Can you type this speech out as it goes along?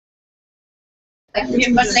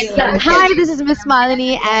Hi, this is Miss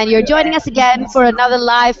Malini, and you're joining us again for another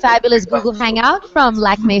live fabulous Google Hangout from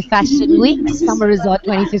Lakmé Fashion Week Summer Resort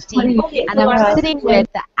 2015. And I'm sitting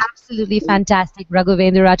with the absolutely fantastic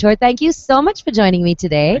Raghavendra Rathore. Thank you so much for joining me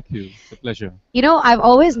today. Thank you. It's a pleasure. You know, I've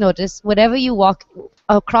always noticed whenever you walk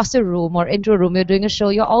across a room or into a room, you're doing a show,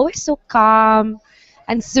 you're always so calm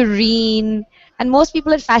and serene. And most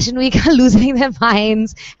people at Fashion Week are losing their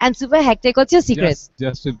minds and super hectic. What's your secret?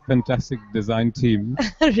 Just a fantastic design team.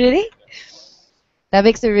 Really? That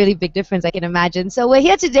makes a really big difference, I can imagine. So we're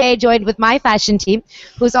here today joined with my fashion team,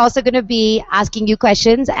 who's also going to be asking you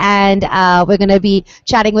questions, and we're going to be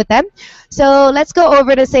chatting with them. So let's go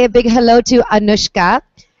over to say a big hello to Anushka.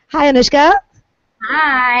 Hi, Anushka.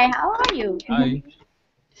 Hi, how are you? Hi.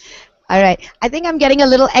 All right. I think I'm getting a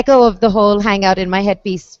little echo of the whole hangout in my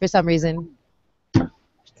headpiece for some reason.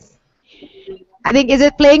 I think, is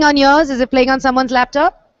it playing on yours? Is it playing on someone's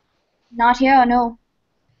laptop? Not here, no.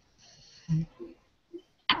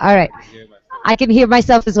 All right. I can hear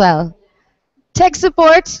myself as well. Tech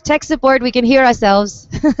support, we can hear ourselves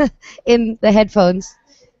in the headphones.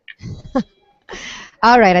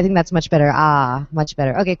 All right, I think that's much better. Much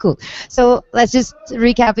better. Okay, cool. So let's just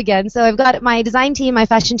recap again. So I've got my design team, my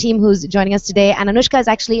fashion team who's joining us today, and Anushka is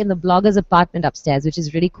actually in the bloggers apartment upstairs, which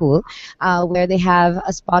is really cool, where they have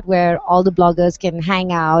a spot where all the bloggers can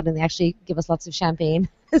hang out, and they actually give us lots of champagne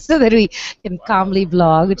so that we can calmly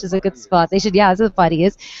blog, which is a good spot. They should, yeah, that's what the party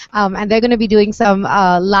is. And they're going to be doing some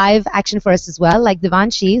live action for us as well, like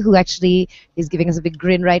Devanshi, who actually is giving us a big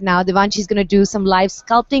grin right now. Devanshi's going to do some live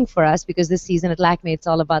sculpting for us because this season at Lakmé, it's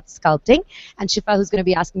all about sculpting. And Shifa, who's going to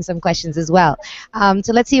be asking some questions as well.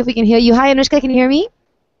 So let's see if we can hear you. Hi, Anushka, can you hear me?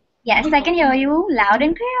 Yes, I can hear you loud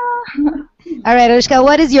and clear. All right, Anushka,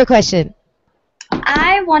 what is your question?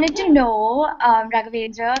 I wanted to know,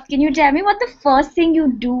 Raghavendra, can you tell me what the first thing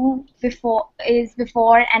you do before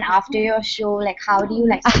and after your show? Like, how do you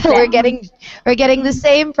like? we're getting the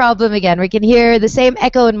same problem again. We can hear the same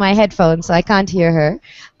echo in my headphones, so I can't hear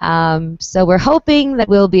her. So we're hoping that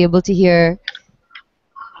we'll be able to hear.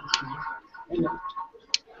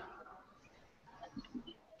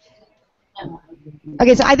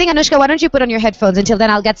 Okay, so I think, Anushka, why don't you put on your headphones? Until then,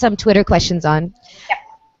 I'll get some Twitter questions on. Yep.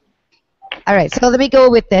 All right, so let me go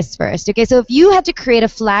with this first. Okay, so if you had to create a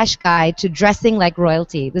flash guide to dressing like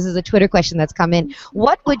royalty, this is a Twitter question that's come in,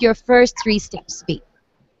 what would your first 3 steps be?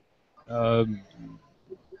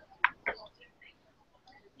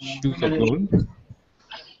 Shoes of gold.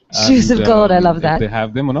 Shoes of gold, I love that. If they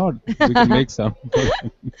have them or not, we can make some.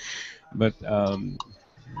 But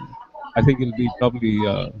I think it'll be probably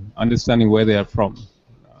understanding where they are from,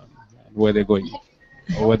 where they're going,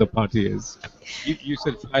 or where the party is. You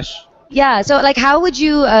said flash. Yeah, so like how would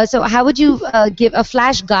you give a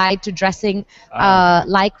flash guide to dressing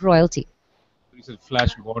like royalty? You said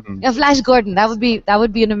Flash Gordon. Yeah, Flash Gordon. That would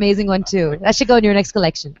be an amazing one too. That should go in your next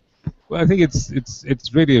collection. Well, I think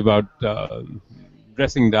it's really about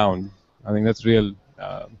dressing down. I think that's real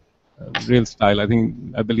style.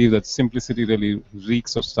 I believe that simplicity really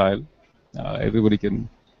reeks of style. Everybody can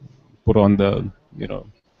put on the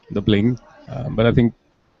bling, but I think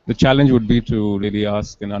the challenge would be to really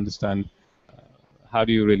ask and understand how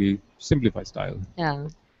do you really simplify style. Yeah.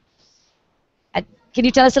 Can you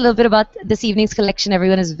tell us a little bit about this evening's collection?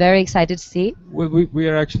 Everyone is very excited to see. Well, we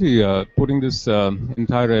are actually putting this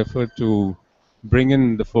entire effort to bring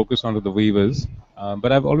in the focus onto the weavers.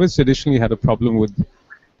 But I've always traditionally had a problem with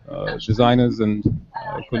designers and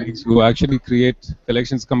colleagues who actually create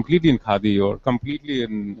collections completely in khadi or completely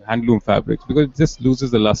in handloom fabrics, because it just loses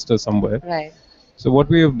the luster somewhere. Right. So what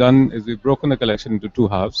we have done is we've broken the collection into 2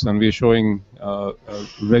 halves, and we're showing a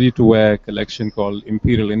ready-to-wear collection called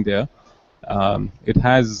Imperial India. It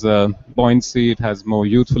has buoyancy, it has more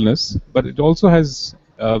youthfulness, but it also has,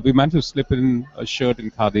 we managed to slip in a shirt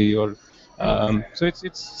in khadi, or so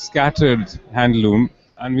it's scattered handloom,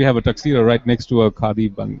 and we have a tuxedo right next to a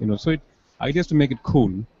khadi bun. So idea is to make it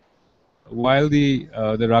cool, while the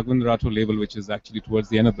Raghavendra Rathore label, which is actually towards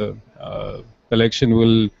the end of the collection,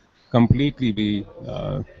 will completely be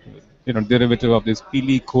derivative of this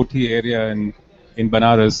Pili Koti area in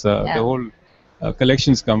Banaras. The whole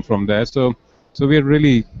collections come from there. So we're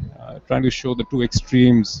really trying to show the 2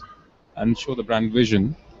 extremes and show the brand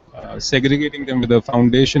vision, segregating them with a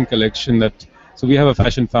foundation collection so we have a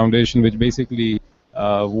fashion foundation which basically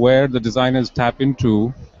where the designers tap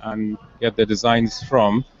into and get their designs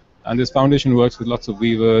from, and this foundation works with lots of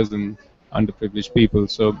weavers and underprivileged people.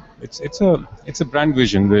 So it's a brand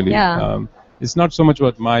vision, really. Yeah. It's not so much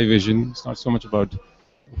about my vision. It's not so much about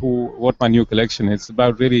what my new collection is. It's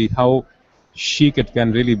about really how chic it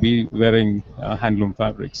can really be wearing handloom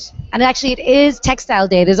fabrics. And actually, it is Textile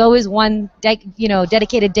Day. There's always one,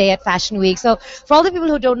 dedicated day at Fashion Week. So, for all the people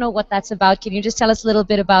who don't know what that's about, can you just tell us a little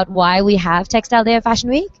bit about why we have Textile Day at Fashion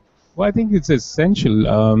Week? Well, I think it's essential.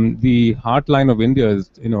 The heartline of India is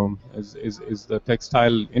the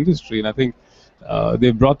textile industry, and I think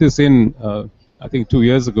they brought this in, I think 2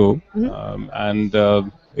 years ago,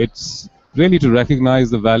 and it's really to recognize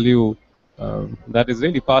the value that is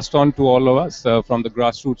really passed on to all of us from the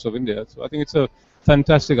grassroots of India. So I think it's a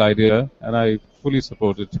fantastic idea, and I fully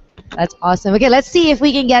support it. That's awesome. Okay, let's see if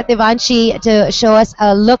we can get Devanshi to show us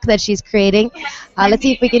a look that she's creating. Let's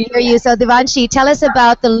see if we can hear you. So, Devanshi, tell us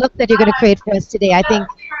about the look that you're going to create for us today. I think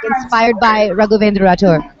inspired by Raghavendra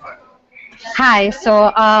Rathore. Hi,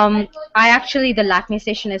 so the Lakmé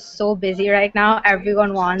station is so busy right now.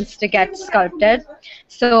 Everyone wants to get sculpted.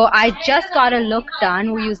 So I just got a look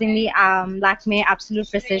done. We're using the Lakmé Absolute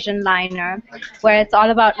Precision Liner, where it's all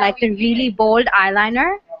about like the really bold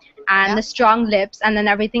eyeliner and the strong lips, and then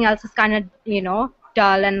everything else is kind of,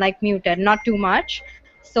 dull and like muted, not too much.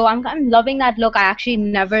 So I'm loving that look. I actually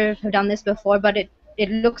never have done this before, but it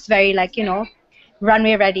looks very like,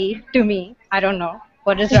 runway ready to me. I don't know.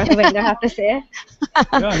 What does Raghavendra have to say?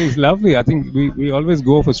 Yeah, it's lovely. I think we always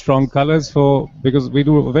go for strong colors because we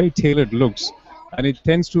do very tailored looks, and it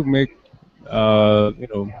tends to make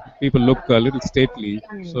people look a little stately.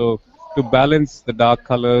 So to balance the dark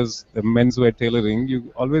colors, the menswear tailoring,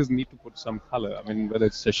 you always need to put some color. I mean, whether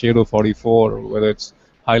it's a shade of 44 or whether it's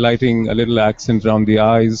highlighting a little accent around the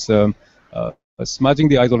eyes. Smudging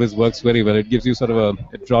the eyes always works very well. It gives you sort of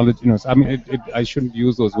a drolly, I mean, I shouldn't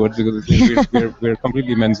use those words because we're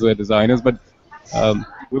completely menswear designers, but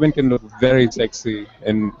women can look very sexy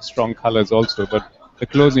in strong colors also, but the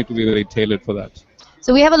clothes need to be very tailored for that.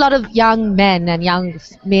 So we have a lot of young men and young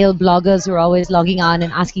male bloggers who are always logging on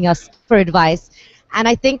and asking us for advice. And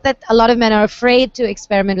I think that a lot of men are afraid to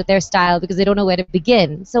experiment with their style because they don't know where to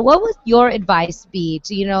begin. So what would your advice be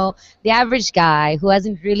to, the average guy who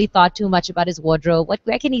hasn't really thought too much about his wardrobe?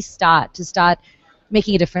 Where can he start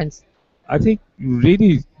making a difference? I think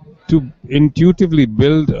really to intuitively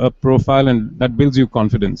build a profile, and that builds you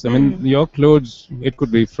confidence. I mean, your clothes, it could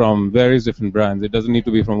be from various different brands. It doesn't need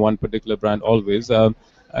to be from one particular brand always. And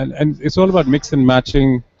it's all about mix and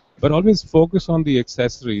matching, but always focus on the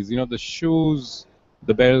accessories, the shoes,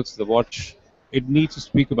 the belts, the watch. It needs to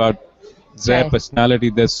speak about their personality,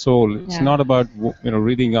 their soul. It's not about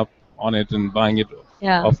reading up on it and buying it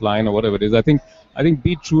offline or whatever it is. I think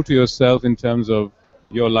be true to yourself in terms of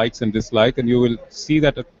your likes and dislikes, and you will see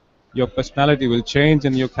that your personality will change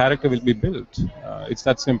and your character will be built. It's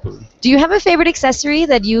that simple. Do you have a favorite accessory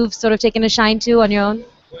that you've sort of taken a shine to on your own?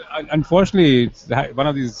 Unfortunately, it's one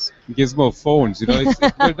of these gizmo phones. It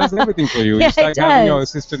does everything for you. It's like having your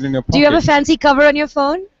assistant in your pocket. Do you have a fancy cover on your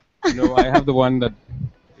phone? No, I have the one that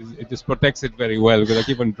it just protects it very well because I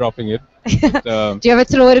keep on dropping it. But, do you ever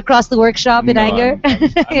throw it across the workshop in anger? I'm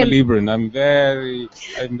a Libran. I'm very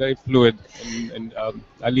fluid, and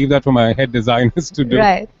I leave that for my head designers to do.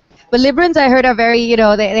 Right. But Librans, I heard, are very,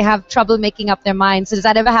 they have trouble making up their minds. So does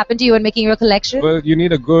that ever happen to you when making your collection? Well, you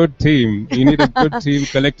need a good team. You need a good team,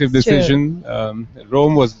 collective decision.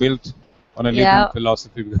 Rome was built on a Libran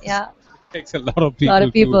philosophy because it takes a lot of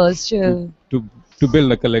people, it's true. To build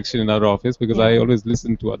a collection in our office because I always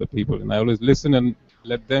listen to other people and I always listen and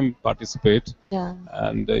let them participate. Yeah.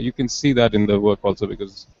 And you can see that in the work also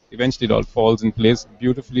because eventually it all falls in place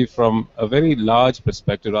beautifully from a very large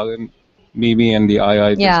perspective rather than me and the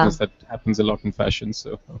II business that happens a lot in fashion.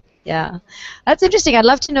 So yeah, that's interesting. I'd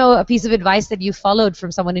love to know a piece of advice that you followed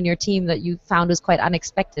from someone in your team that you found was quite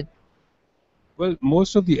unexpected. Well,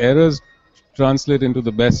 most of the errors translate into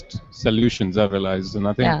the best solutions, I've realized, and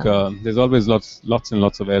I think there's always lots and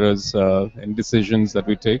lots of errors in decisions that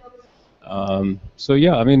we take. So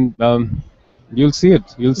yeah, I mean, you'll see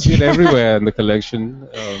it everywhere in the collection.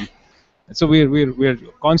 So we're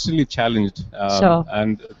constantly challenged,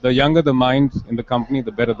 and the younger the mind in the company,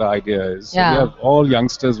 the better the idea is. So we have all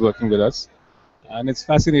youngsters working with us, and it's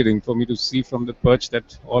fascinating for me to see from the perch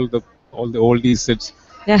that all the oldies sit.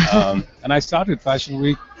 And I started Fashion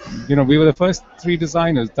Week. We were the first 3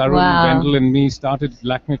 designers. Tarun, Wendell, and me started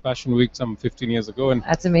Lakmé Fashion Week some 15 years ago, and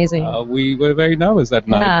that's amazing. We were very nervous that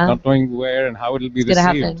night, not knowing where and how it will be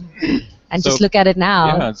received. And just look at it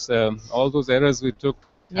now. Yeah, it's, all those errors we took.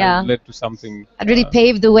 Led to something. It really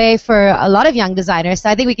paved the way for a lot of young designers. So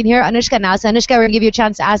I think we can hear Anushka now. So Anushka, we're going to give you a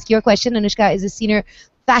chance to ask your question. Anushka is a senior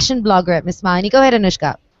fashion blogger at MissMalini. Go ahead,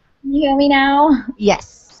 Anushka. You hear me now?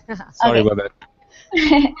 Yes. Sorry about that.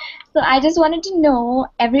 So I just wanted to know,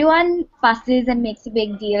 everyone fusses and makes a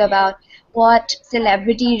big deal about what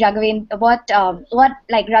celebrity what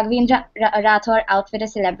like Raghavendra Rathore outfit a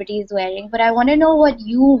celebrity is wearing, but I want to know what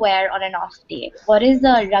you wear on an off day. What is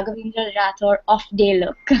the Raghavendra Rathore off day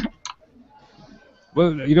look?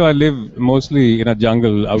 Well, I live mostly in a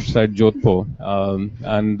jungle outside Jodhpur,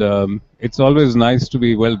 and it's always nice to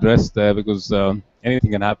be well dressed there because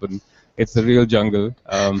anything can happen. It's a real jungle.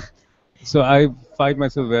 So I find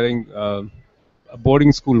myself wearing a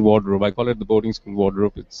boarding school wardrobe. I call it the boarding school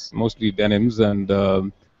wardrobe. It's mostly denims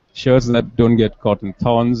and shirts that don't get caught in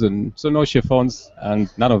thorns, and so no chiffons and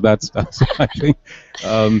none of that stuff. So I think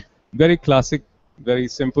very classic, very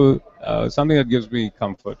simple, something that gives me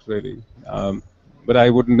comfort, really. But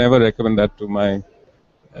I would never recommend that to my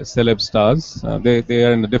celeb stars. They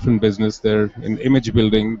are in a different business. They're in image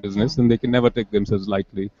building business, and they can never take themselves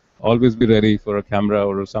lightly. Always be ready for a camera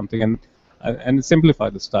or something, and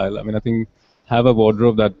simplify the style. I mean, I think have a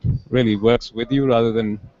wardrobe that really works with you rather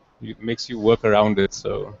than makes you work around it.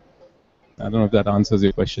 So I don't know if that answers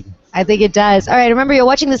your question. I think it does. All right, remember you're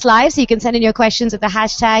watching this live, so you can send in your questions with the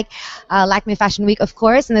hashtag Lakmé Fashion Week, of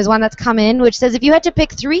course. And there's one that's come in which says, if you had to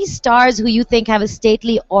pick 3 stars who you think have a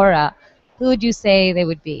stately aura, who would you say they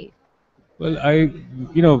would be? Well,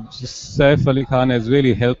 Saif Ali Khan has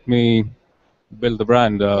really helped me build the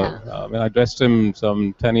brand. When I dressed him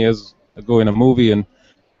some 10 years ago in a movie and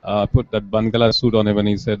put that Bangala suit on him, and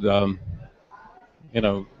he said,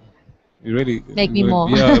 you really Make me more.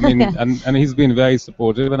 Yeah, I mean, and he's been very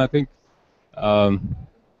supportive, and I think Mr.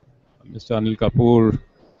 Anil Kapoor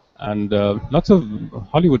and lots of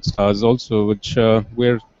Hollywood stars also, which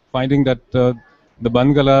we're finding that the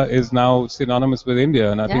Bangala is now synonymous with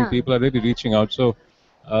India, and I think people are really reaching out. So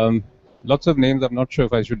lots of names. I'm not sure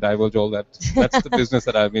if I should divulge all that. That's the business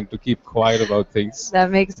that I'm in, to keep quiet about things.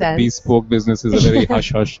 That makes sense. The bespoke business is a very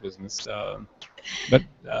hush-hush business. But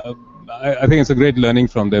I think it's a great learning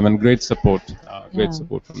from them and great support. Great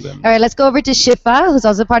support from them. All right, let's go over to Shifa, who's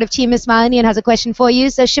also part of Team MissMalini and has a question for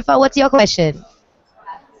you. So Shifa, what's your question?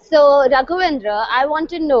 So, Raghavendra, I want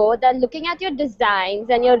to know that looking at your designs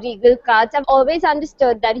and your regal cuts, I've always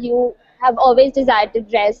understood that you have always desired to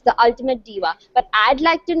dress the ultimate diva. But I'd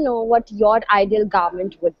like to know what your ideal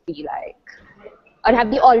garment would be like. Or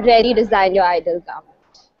have you already designed your ideal garment?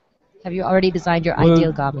 Have you already designed your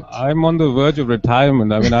ideal garment? I'm on the verge of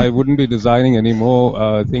retirement. I mean, I wouldn't be designing any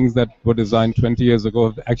more. Things that were designed 20 years ago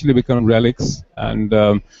have actually become relics. And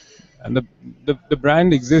the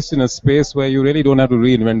brand exists in a space where you really don't have to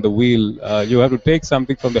reinvent the wheel. You have to take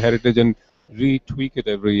something from the heritage and retweak it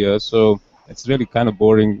every year. So it's really kind of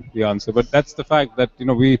boring, the answer. But that's the fact that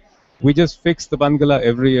we just fix the Bangala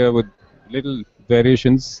every year with little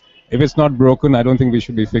variations. If it's not broken, I don't think we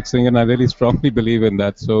should be fixing it. And I really strongly believe in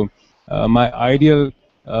that. So my ideal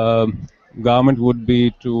garment would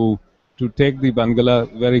be to take the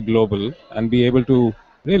Bangala very global and be able to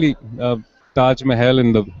really Taj Mahal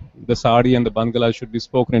in the sari and the Bangala should be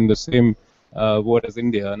spoken in the same word as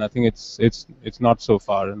India, and I think it's not so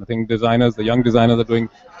far. And I think the young designers are doing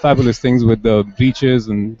fabulous things with the breeches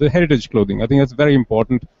and the heritage clothing. I think that's very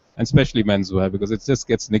important, and especially menswear, because it just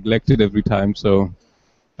gets neglected every time. So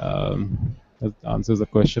that answers the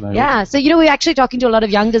question. I hope. So we're actually talking to a lot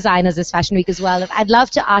of young designers this Fashion Week as well, and I'd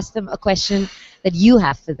love to ask them a question that you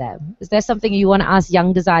have for them. Is there something you want to ask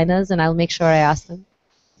young designers, and I'll make sure I ask them?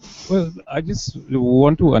 Well, I just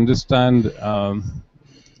want to understand,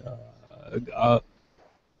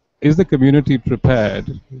 is the community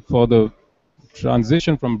prepared for the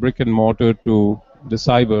transition from brick and mortar to the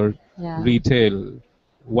cyber retail?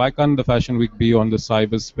 Why can't the Fashion Week be on the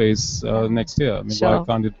cyberspace next year? I mean, why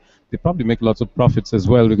can't it? They probably make lots of profits as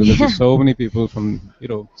well, because there's so many people from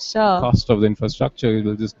cost of the infrastructure, it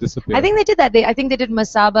will just disappear. I think they did that. I think they did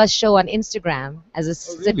Masaba's show on Instagram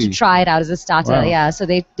to try it out as a starter. Wow. Yeah, so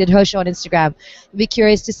they did her show on Instagram. I'd be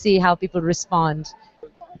curious to see how people respond.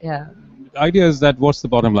 Yeah. The idea is that what's the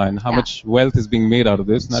bottom line? How much wealth is being made out of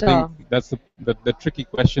this? And I think that's the tricky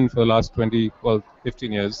question for the last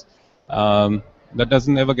 15 years. That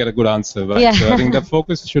doesn't ever get a good answer, right? So I think the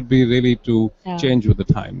focus should be really to change with the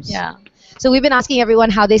times. Yeah. So we've been asking everyone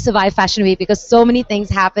how they survive Fashion Week, because so many things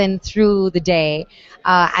happen through the day,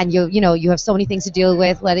 and you have so many things to deal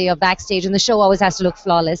with, whether you're backstage, and the show always has to look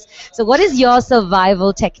flawless. So what is your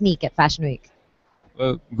survival technique at Fashion Week?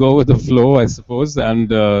 Well, go with the flow, I suppose, and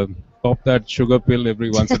pop that sugar pill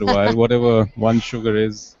every once in a while, whatever one sugar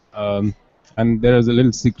is. And there is a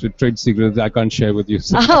little trade secret that I can't share with you.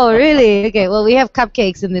 So. Oh, really? Okay, well, we have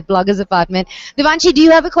cupcakes in the blogger's apartment. Devanshi, do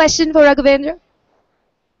you have a question for Raghavendra?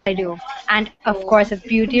 I do. And of course, it's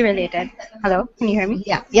beauty related. Hello, can you hear me?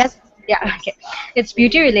 Yeah. Yes. Yeah, okay. It's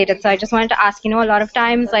beauty related. So I just wanted to ask, a lot of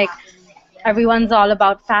times, like, everyone's all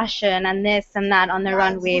about fashion and this and that on the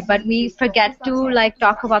runway, but we forget to like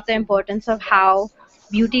talk about the importance of how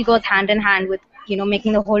beauty goes hand in hand with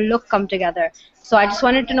making the whole look come together. So I just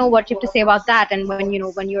wanted to know what you have to say about that, and when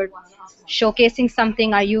you're showcasing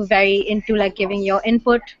something, are you very into like giving your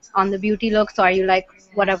input on the beauty looks, or are you like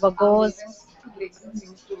whatever goes?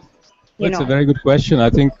 It's a very good question.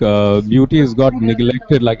 I think beauty has got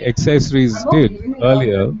neglected like accessories did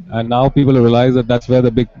earlier, and now people realize that that's where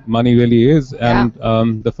the big money really is, and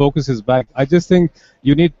the focus is back. I just think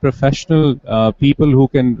you need professional people who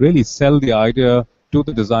can really sell the idea to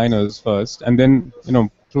the designers first, and then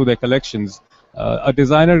through their collections. A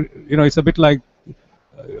designer, it's a bit like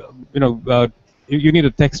you need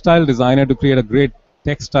a textile designer to create a great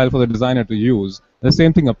textile for the designer to use. The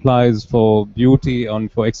same thing applies for beauty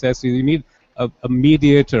and for accessories. You need a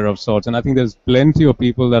mediator of sorts, and I think there's plenty of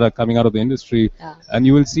people that are coming out of the industry, and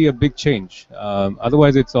you will see a big change.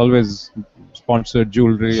 Otherwise, it's always sponsored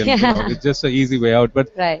jewelry, and it's just an easy way out. But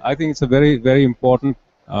I think it's a very, very important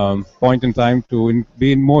point in time to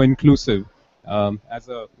be more inclusive as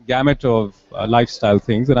a gamut of lifestyle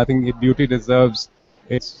things, and I think beauty deserves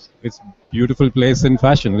its beautiful place in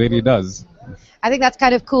fashion. Really does. I think that's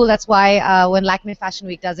kind of cool. That's why when Lakmé Fashion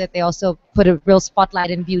Week does it, they also put a real spotlight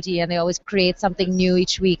in beauty, and they always create something new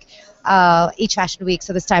each week, each fashion week.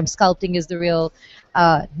 So this time, sculpting is the real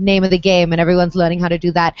name of the game, and everyone's learning how to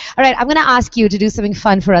do that. All right, I'm going to ask you to do something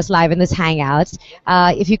fun for us live in this hangout.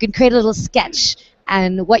 If you can create a little sketch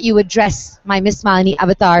and what you would dress my MissMalini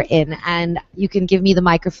avatar in, and you can give me the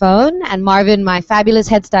microphone, and Marvin, my fabulous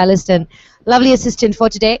head stylist and lovely assistant for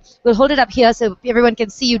today, we'll hold it up here so everyone can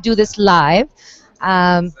see you do this live,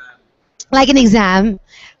 like an exam,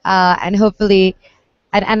 and hopefully,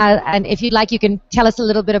 and if you'd like, you can tell us a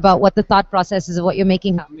little bit about what the thought process is of what you're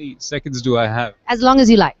making. How many seconds do I have? As long as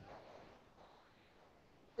you like.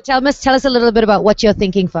 Tell us a little bit about what you're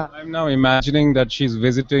thinking for. I'm now imagining that she's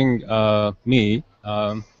visiting me.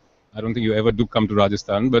 I don't think you ever do come to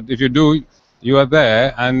Rajasthan, but if you do, you are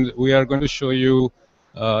there, and we are going to show you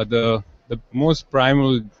the most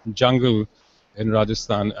primal jungle in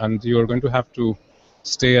Rajasthan, and you are going to have to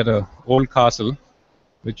stay at an old castle,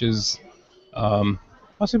 which is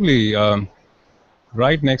possibly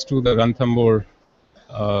right next to the Ranthambore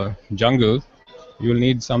jungle. You will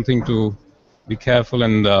need something to be careful,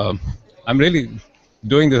 and I'm really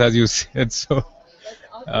doing this as you said. So,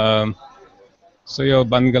 so your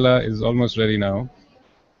bangala is almost ready now.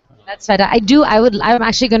 That's right. I'm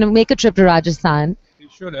actually going to make a trip to Rajasthan. You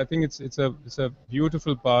should. I think it's a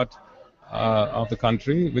beautiful part of the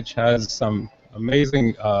country, which has some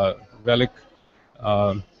amazing relic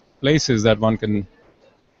places that one can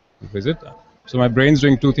visit. So my brain's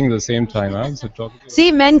doing two things at the same time. Huh? So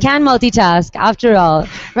see, men can multitask, after all.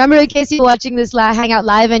 Remember, in case you're watching this Hangout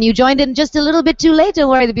live and you joined in just a little bit too late, don't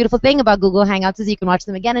worry. The beautiful thing about Google Hangouts is you can watch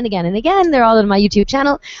them again and again and again. They're all on my YouTube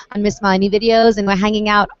channel on MissMalini videos, and we're hanging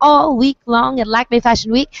out all week long at Lakmé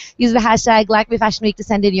Fashion Week. Use the hashtag Lakmé Fashion Week to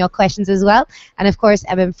send in your questions as well. And, of course,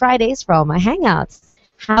 Fridays for all my Hangouts.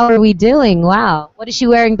 How are we doing? Wow. What is she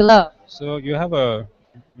wearing below? So you have a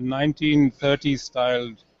 1930s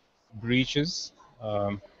styled breeches,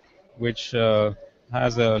 which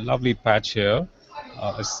has a lovely patch here,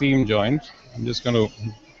 a seam joint. I'm just going to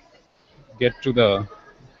get to the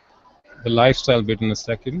lifestyle bit in a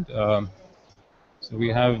second. So we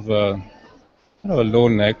have kind of a low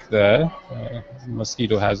neck there.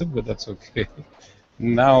 Mosquito has it, but that's okay.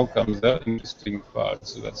 Now comes the interesting part.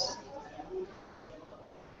 So that's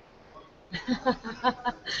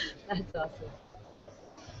That's awesome.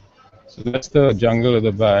 So that's the jungle at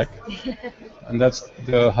the back, and that's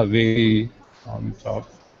the Haveli on top.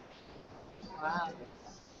 Wow.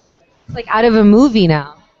 It's like out of a movie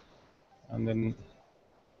now. And then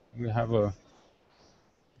we have on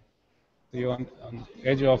the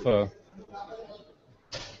edge of a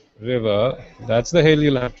river. That's the hill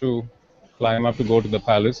you'll have to climb up to go to the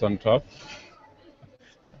palace on top.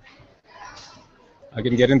 I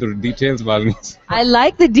can get into the details, Malini. I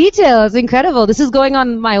like the details. Incredible. This is going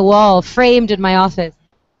on my wall, framed in my office.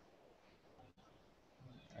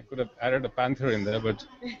 I could have added a panther in there, but...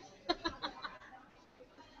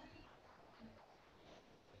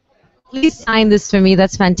 Please sign this for me.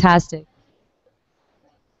 That's fantastic.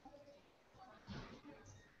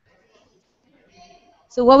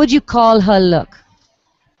 So what would you call her look?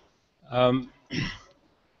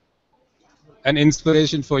 An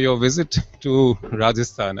inspiration for your visit to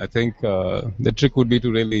Rajasthan. I think the trick would be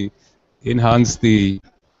to really enhance the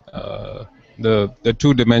the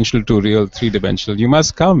two-dimensional to real three-dimensional. You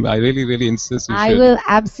must come. I really insist you I should. will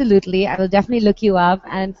absolutely. I will definitely look you up.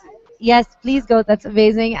 And yes, please go. That's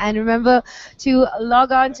amazing. And remember to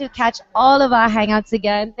log on to catch all of our hangouts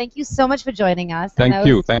again. Thank you so much for joining us. And that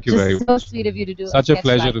was Thank you just very so much. sweet of you to do. Such a sketch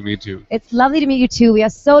pleasure live. to meet you. It's lovely to meet you too. We are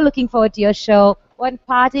so looking forward to your show. One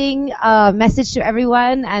parting message to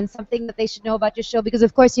everyone and something that they should know about your show, because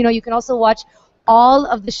of course, you can also watch all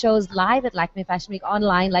of the shows live at Lakmé Fashion Week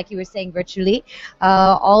online, like you were saying, virtually,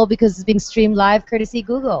 all because it's being streamed live courtesy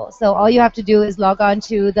Google. So all you have to do is log on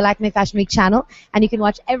to the Lakmé Fashion Week channel, and you can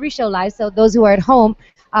watch every show live. So those who are at home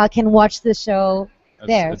can watch the show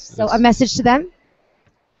there. So a message to them: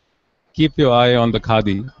 keep your eye on the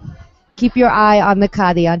khadi. keep your eye on the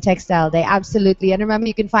Khadi on Textile Day. Absolutely. And remember,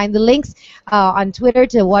 you can find the links on Twitter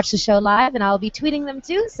to watch the show live, and I'll be tweeting them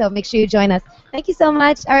too. So make sure you join us. Thank you so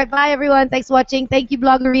much. All right, bye, everyone. Thanks for watching. Thank you,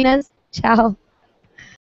 Bloggerinas. Ciao.